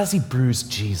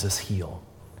Jesus' heel?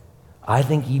 I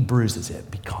think he bruises it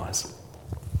because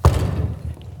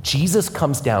Jesus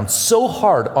comes down so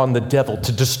hard on the devil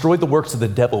to destroy the works of the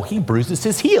devil, he bruises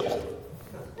his heel.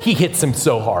 He hits him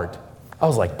so hard. I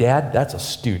was like, Dad, that's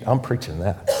astute. I'm preaching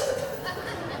that.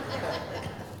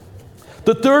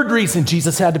 The third reason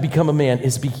Jesus had to become a man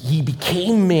is he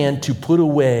became man to put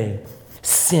away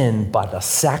sin by the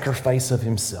sacrifice of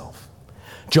himself.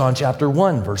 John chapter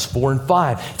 1, verse 4 and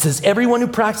 5. It says, everyone who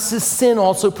practices sin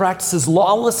also practices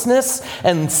lawlessness,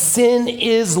 and sin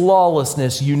is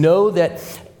lawlessness. You know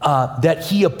that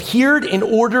he appeared in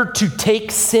order to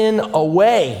take sin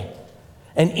away,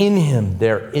 and in him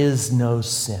there is no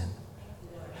sin.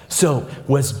 So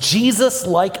was Jesus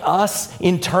like us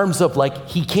in terms of like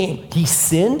he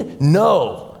sinned?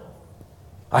 No.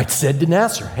 I said to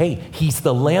Nasser, hey, he's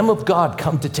the Lamb of God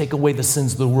come to take away the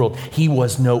sins of the world. He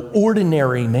was no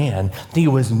ordinary man. He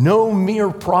was no mere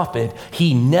prophet.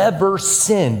 He never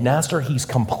sinned. Nasser, he's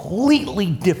completely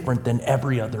different than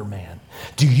every other man.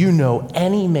 Do you know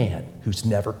any man who's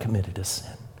never committed a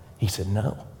sin? He said,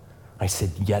 no. I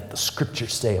said, yet the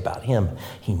scriptures say about him,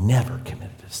 he never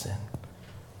committed a sin.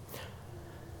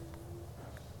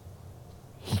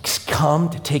 He's come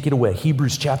to take it away.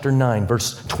 Hebrews chapter 9,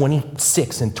 verse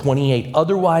 26 and 28.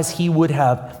 Otherwise, he would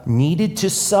have needed to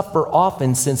suffer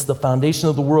often since the foundation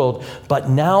of the world. But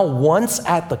now, once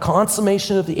at the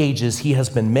consummation of the ages, he has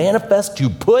been manifest to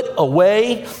put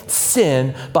away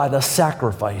sin by the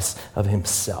sacrifice of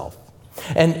himself.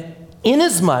 And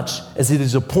inasmuch as it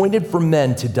is appointed for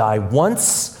men to die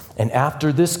once, and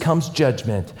after this comes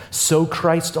judgment, so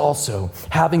Christ also,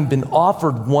 having been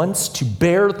offered once to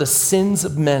bear the sins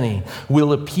of many,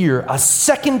 will appear a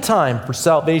second time for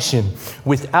salvation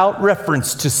without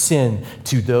reference to sin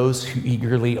to those who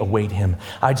eagerly await him.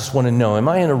 I just want to know, am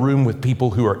I in a room with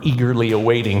people who are eagerly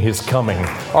awaiting his coming?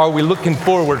 Are we looking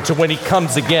forward to when he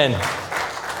comes again?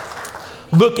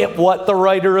 Look at what the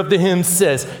writer of the hymn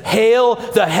says. Hail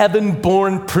the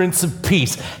heaven-born Prince of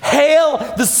Peace. Hail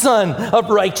the Son of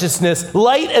Righteousness.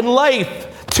 Light and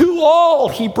life to all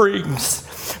he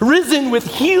brings. Risen with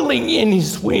healing in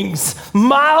his wings.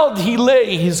 Mild he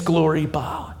lay his glory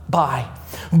by.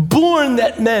 Born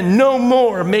that men no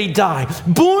more may die.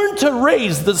 Born to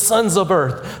raise the sons of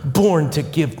earth. Born to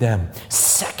give them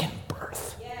second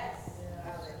birth.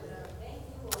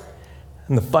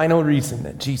 And the final reason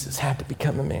that Jesus had to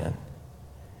become a man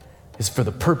is for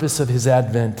the purpose of his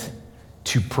advent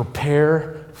to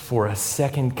prepare for a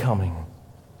second coming.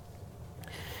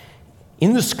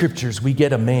 In the scriptures, we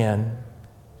get a man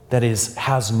that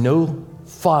has no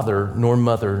father, nor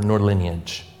mother, nor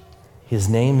lineage. His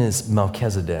name is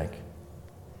Melchizedek.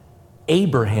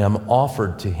 Abraham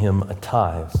offered to him a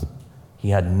tithe. He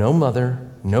had no mother,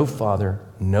 no father,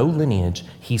 no lineage.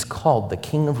 He's called the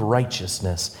King of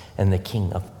Righteousness and the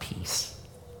King of Peace.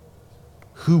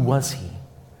 Who was he?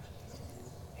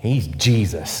 He's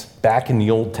Jesus, back in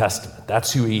the Old Testament.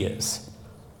 That's who he is.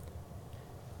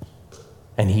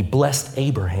 And he blessed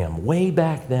Abraham way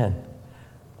back then.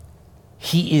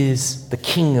 He is the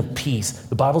King of Peace.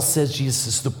 The Bible says Jesus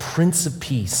is the Prince of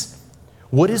Peace.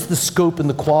 What is the scope and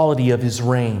the quality of his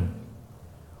reign?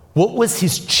 What was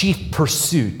his chief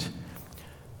pursuit?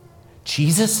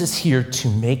 Jesus is here to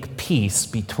make peace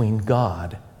between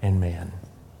God and man.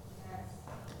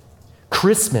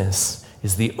 Christmas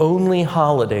is the only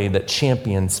holiday that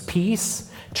champions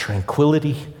peace,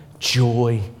 tranquility,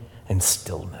 joy, and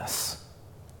stillness.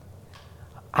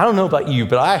 I don't know about you,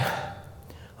 but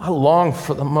I long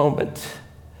for the moment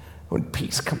when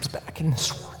peace comes back in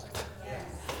this world.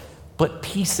 But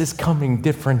peace is coming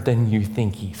different than you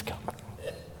think he's coming.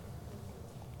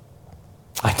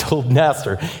 I told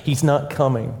Nasser, he's not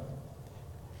coming.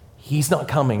 He's not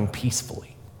coming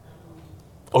peacefully.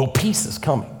 Oh, peace is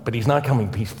coming, but he's not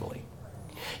coming peacefully.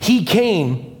 He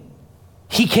came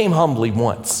humbly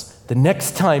once. The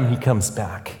next time he comes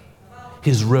back,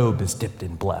 his robe is dipped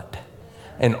in blood,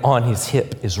 and on his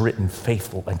hip is written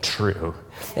faithful and true.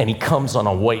 And he comes on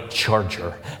a white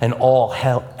charger, and all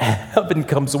heaven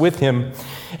comes with him.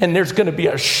 And there's going to be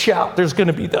a shout. There's going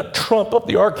to be the trump of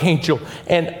the archangel.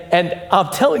 And I'm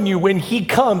telling you, when he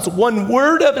comes, one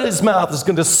word of his mouth is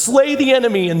going to slay the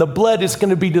enemy, and the blood is going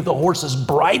to be to the horse's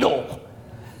bridle.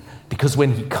 Because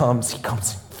when he comes in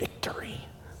victory.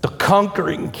 The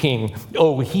conquering king.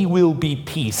 Oh, he will be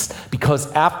peace.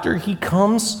 Because after he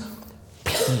comes,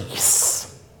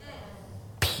 peace.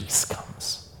 Peace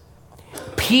comes.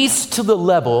 Peace to the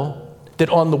level that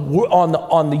on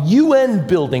the UN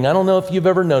building, I don't know if you've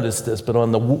ever noticed this, but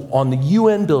on the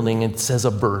UN building, it says a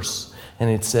verse, and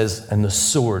it says, and the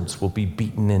swords will be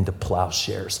beaten into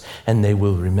plowshares, and they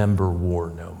will remember war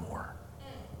no more.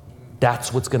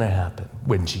 That's what's going to happen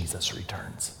when Jesus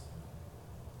returns.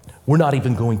 We're not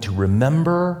even going to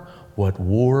remember what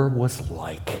war was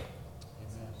like,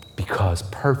 because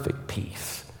perfect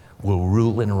peace will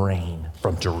rule and reign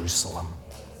from Jerusalem.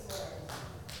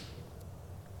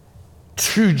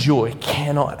 True joy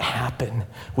cannot happen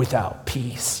without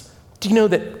peace. Do you know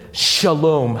that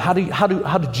shalom, how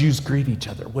do Jews greet each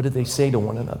other? What do they say to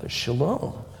one another?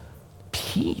 Shalom.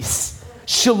 peace.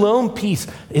 Shalom, peace,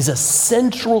 is a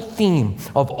central theme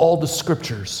of all the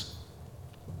scriptures.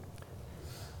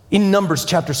 In Numbers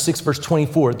chapter 6, verse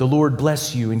 24, the Lord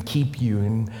bless you and keep you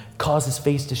and cause his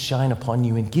face to shine upon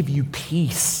you and give you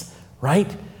peace,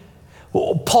 right?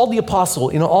 Well, Paul the Apostle,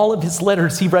 in all of his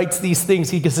letters, he writes these things.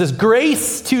 He says,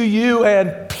 grace to you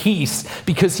and peace,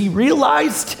 because he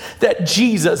realized that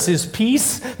Jesus is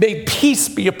peace. May peace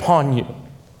be upon you.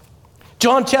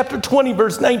 John chapter 20,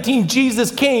 verse 19, Jesus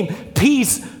came,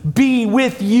 peace be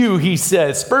with you, he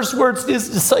says. First words to his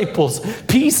disciples,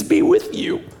 peace be with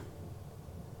you.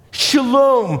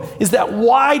 Shalom is that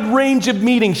wide range of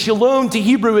meaning. Shalom to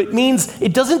Hebrew,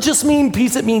 it doesn't just mean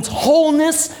peace, it means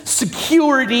wholeness,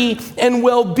 security, and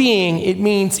well-being. It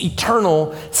means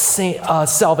eternal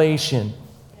salvation.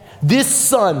 This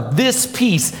Son, this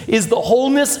peace, is the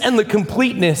wholeness and the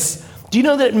completeness. Do you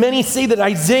know that many say that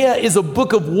Isaiah is a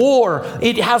book of war?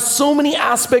 It has so many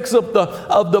aspects of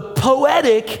the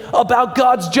poetic about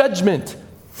God's judgment.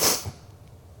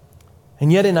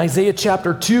 And yet in Isaiah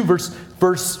chapter 2,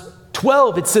 verse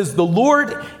 12, it says, the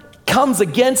Lord comes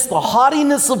against the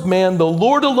haughtiness of man. The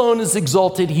Lord alone is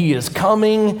exalted. He is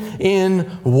coming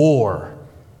in war.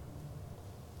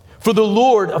 For the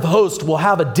Lord of hosts will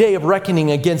have a day of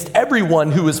reckoning against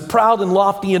everyone who is proud and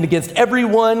lofty, and against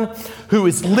everyone who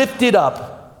is lifted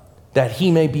up, that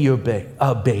he may be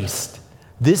abased.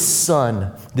 This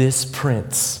Son, this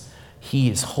Prince, he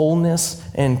is wholeness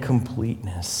and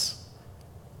completeness.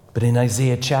 But in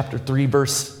Isaiah chapter 3,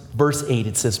 verse 8,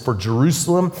 it says, for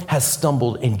Jerusalem has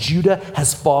stumbled and Judah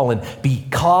has fallen,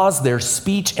 because their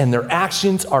speech and their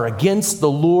actions are against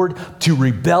the Lord, to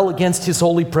rebel against his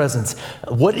holy presence.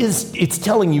 What it's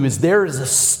telling you is there is a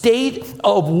state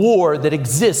of war that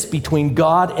exists between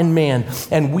God and man,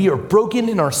 and we are broken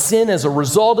in our sin as a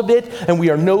result of it, and we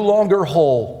are no longer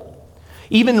whole.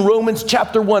 Even Romans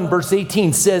chapter 1, verse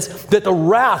 18 says that the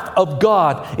wrath of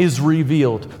God is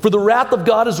revealed. For the wrath of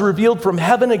God is revealed from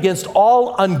heaven against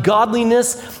all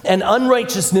ungodliness and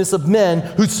unrighteousness of men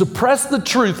who suppress the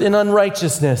truth in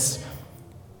unrighteousness.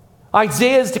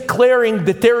 Isaiah is declaring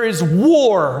that there is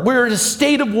war. We're in a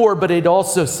state of war, but it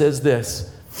also says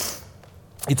this.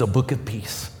 It's a book of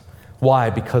peace.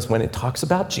 Why? Because when it talks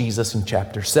about Jesus in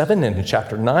chapter 7 and in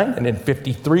chapter 9 and in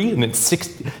 53 and in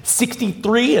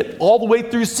 63 and all the way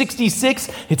through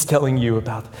 66, it's telling you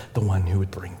about the one who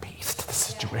would bring peace to the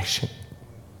situation.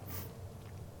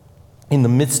 In the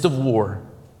midst of war,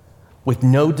 with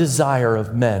no desire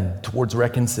of men towards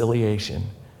reconciliation,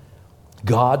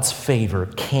 God's favor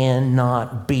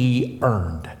cannot be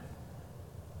earned.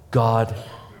 God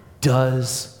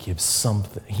does give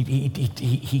something.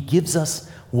 He gives us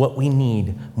what we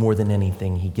need more than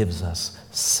anything. He gives us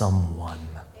someone.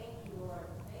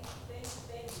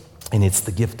 And it's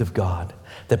the gift of God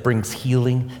that brings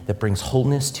healing, that brings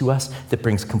wholeness to us, that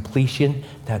brings completion,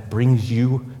 that brings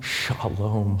you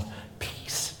shalom,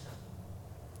 peace.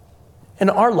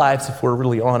 And our lives, if we're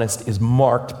really honest, is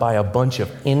marked by a bunch of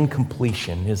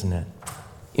incompletion, isn't it?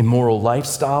 Immoral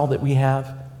lifestyle that we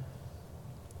have.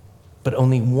 But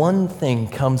only one thing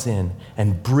comes in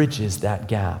and bridges that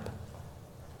gap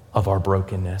of our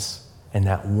brokenness. And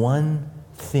that one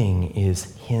thing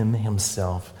is him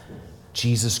himself,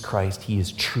 Jesus Christ. He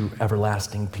is true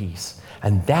everlasting peace.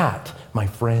 And that, my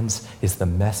friends, is the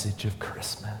message of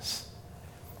Christmas.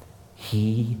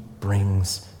 He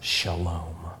brings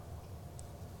shalom.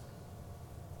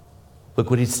 Look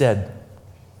what he said.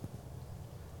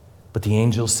 But the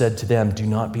angel said to them, do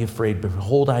not be afraid.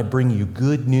 Behold, I bring you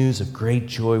good news of great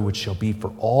joy, which shall be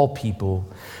for all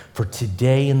people. For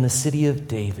today in the city of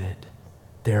David,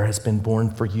 there has been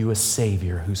born for you a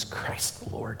Savior, who's Christ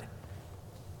the Lord.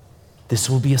 This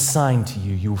will be a sign to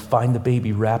you. You will find the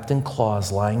baby wrapped in cloths,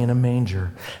 lying in a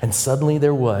manger. And suddenly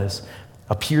there was,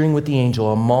 appearing with the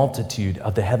angel, a multitude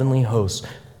of the heavenly hosts,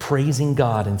 praising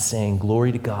God and saying,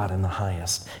 glory to God in the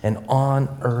highest, and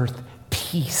on earth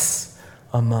peace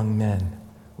among men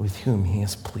with whom he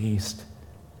is pleased.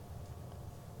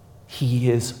 He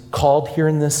is called here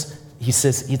in this, he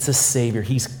says it's a Savior.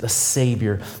 He's the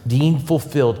Savior, being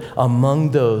fulfilled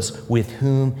among those with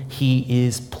whom he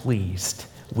is pleased.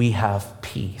 We have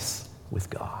peace with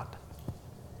God.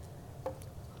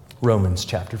 Romans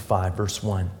chapter 5, verse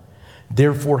 1.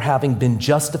 Therefore, having been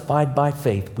justified by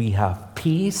faith, we have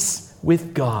peace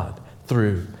with God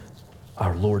through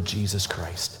our Lord Jesus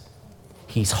Christ.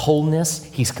 He's wholeness.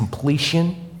 He's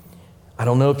completion. I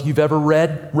don't know if you've ever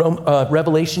read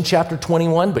Revelation chapter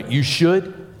 21, but you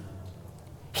should.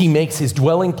 He makes his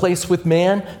dwelling place with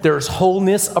man. There's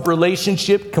wholeness of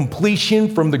relationship,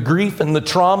 completion from the grief and the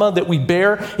trauma that we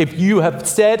bear. If you have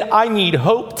said, I need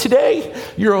hope today,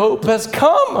 your hope has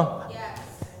come.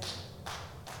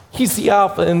 He's the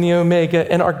Alpha and the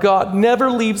Omega, and our God never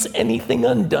leaves anything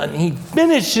undone. He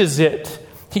finishes it.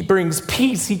 He brings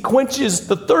peace. He quenches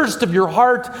the thirst of your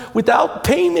heart without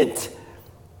payment.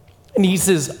 And he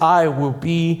says, I will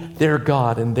be their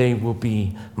God, and they will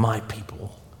be my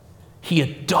people. He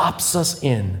adopts us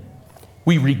in.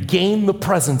 We regain the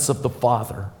presence of the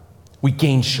Father. We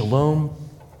gain shalom,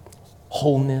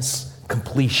 wholeness,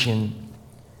 completion,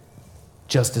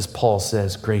 just as Paul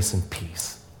says, grace and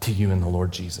peace to you in the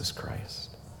Lord Jesus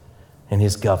Christ and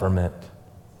his government.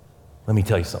 Let me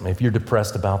tell you something. If you're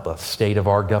depressed about the state of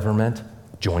our government,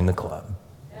 join the club.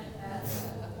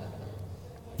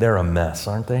 They're a mess,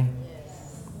 aren't they?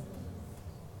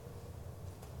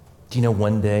 Do you know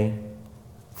one day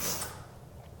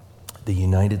the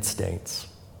United States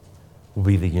will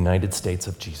be the United States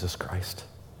of Jesus Christ?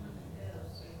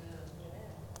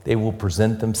 They will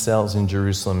present themselves in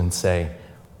Jerusalem and say,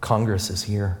 Congress is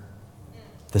here.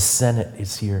 The Senate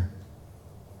is here.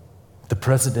 The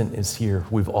president is here.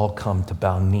 We've all come to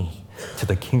bow knee to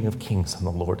the King of Kings and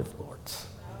the Lord of Lords.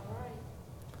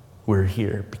 We're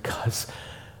here because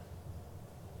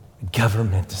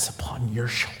government is upon your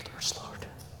shoulders, Lord.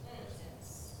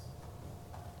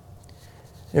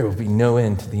 There will be no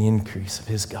end to the increase of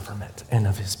his government and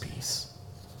of his peace.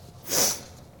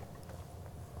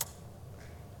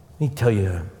 Let me tell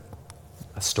you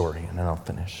a story, and then I'll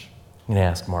finish. I'm going to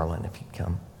ask Marlon if he'd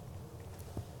come.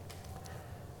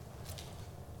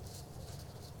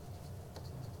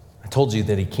 I told you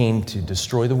that he came to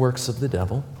destroy the works of the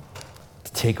devil,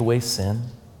 to take away sin,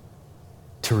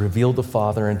 to reveal the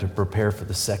Father, and to prepare for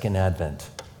the second advent.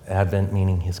 Advent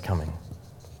meaning his coming.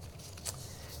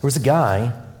 There was a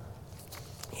guy,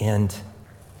 and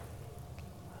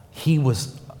he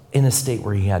was in a state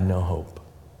where he had no hope.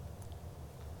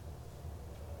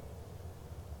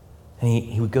 And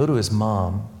he would go to his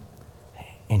mom,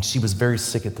 and she was very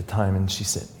sick at the time, and he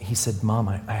said, Mom,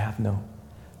 I have no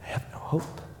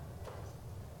hope.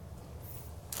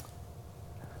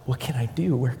 What can I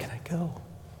do? Where can I go?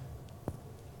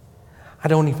 I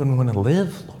don't even want to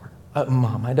live, Lord.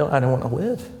 Mom, I don't want to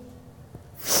live.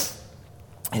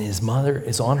 And his mother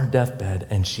is on her deathbed,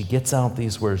 and she gets out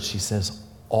these words. She says,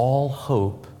 all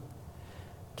hope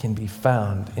can be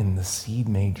found in the C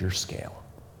major scale.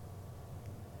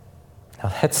 Now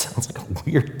that sounds like a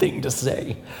weird thing to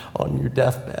say on your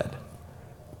deathbed.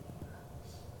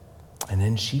 And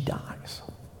then she dies.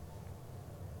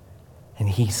 And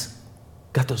he's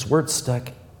got those words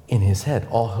stuck in his head.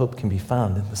 All hope can be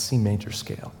found in the C major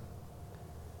scale.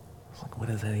 It's like, what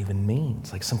does that even mean?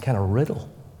 It's like some kind of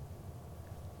riddle.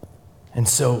 And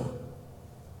so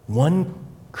one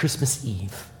Christmas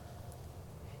Eve,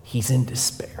 he's in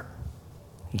despair.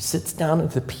 He sits down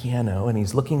at the piano and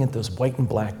he's looking at those white and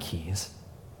black keys,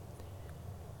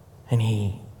 and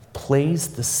he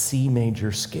plays the C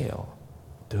major scale.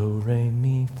 Do, re,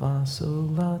 mi, fa, sol,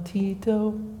 la, ti,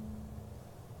 do.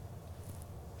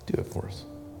 Do it for us.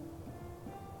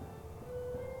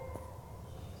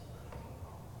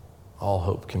 All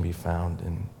hope can be found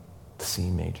in the C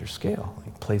major scale.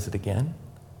 He plays it again.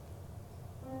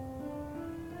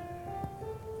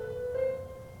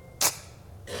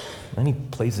 Then he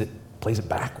plays it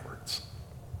backwards.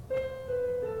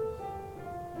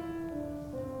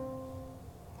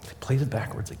 He plays it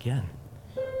backwards again.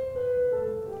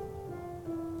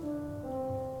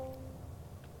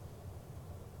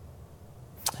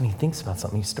 And he thinks about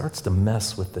something. He starts to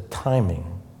mess with the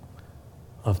timing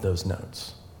of those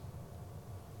notes.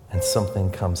 And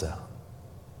something comes out.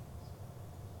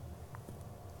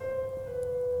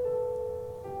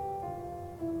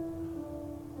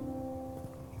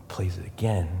 Plays it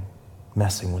again,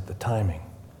 messing with the timing.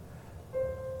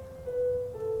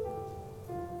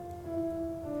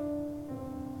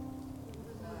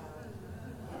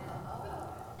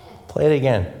 Play it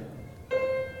again.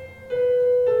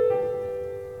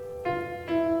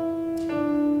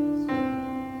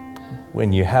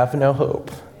 When you have no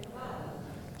hope,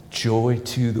 joy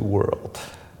to the world.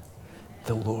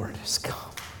 The Lord is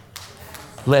come.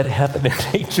 Let heaven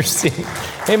and nature sing.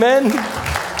 Amen.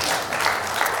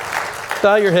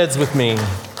 Bow your heads with me.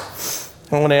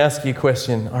 I want to ask you a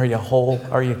question. Are you whole?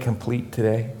 Are you complete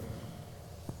today?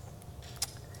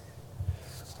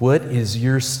 What is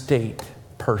your state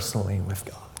personally with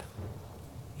God?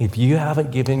 If you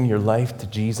haven't given your life to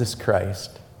Jesus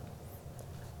Christ,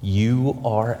 you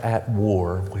are at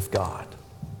war with God.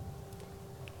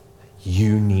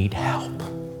 You need help.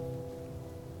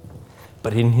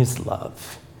 But in his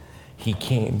love, he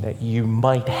came that you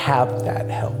might have that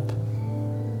help.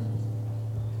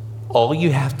 All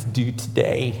you have to do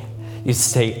today is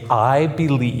say, I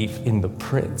believe in the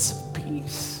Prince of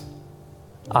Peace.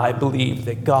 I believe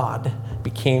that God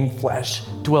became flesh,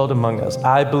 dwelled among us.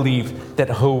 I believe that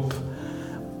hope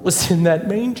was in that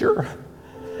manger,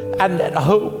 and that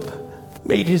hope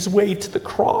made his way to the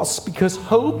cross, because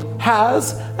hope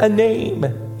has a name,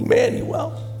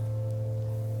 Emmanuel.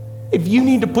 If you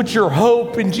need to put your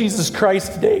hope in Jesus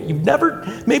Christ today,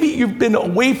 maybe you've been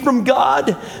away from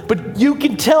God, but you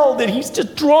can tell that he's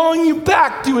just drawing you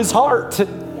back to his heart.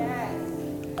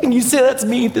 And you say, that's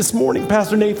me this morning.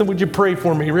 Pastor Nathan, would you pray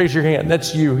for me? Raise your hand.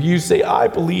 That's you. You say, I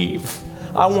believe.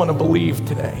 I want to believe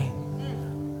today.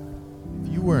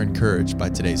 If you were encouraged by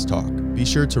today's talk, be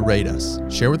sure to rate us,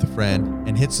 share with a friend,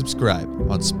 and hit subscribe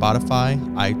on Spotify,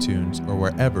 iTunes, or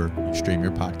wherever you stream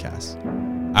your podcasts.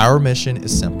 Our mission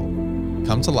is simple.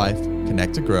 Come to life,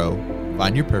 connect to grow,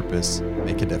 find your purpose,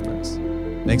 make a difference.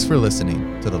 Thanks for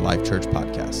listening to the Life Church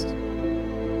Podcast.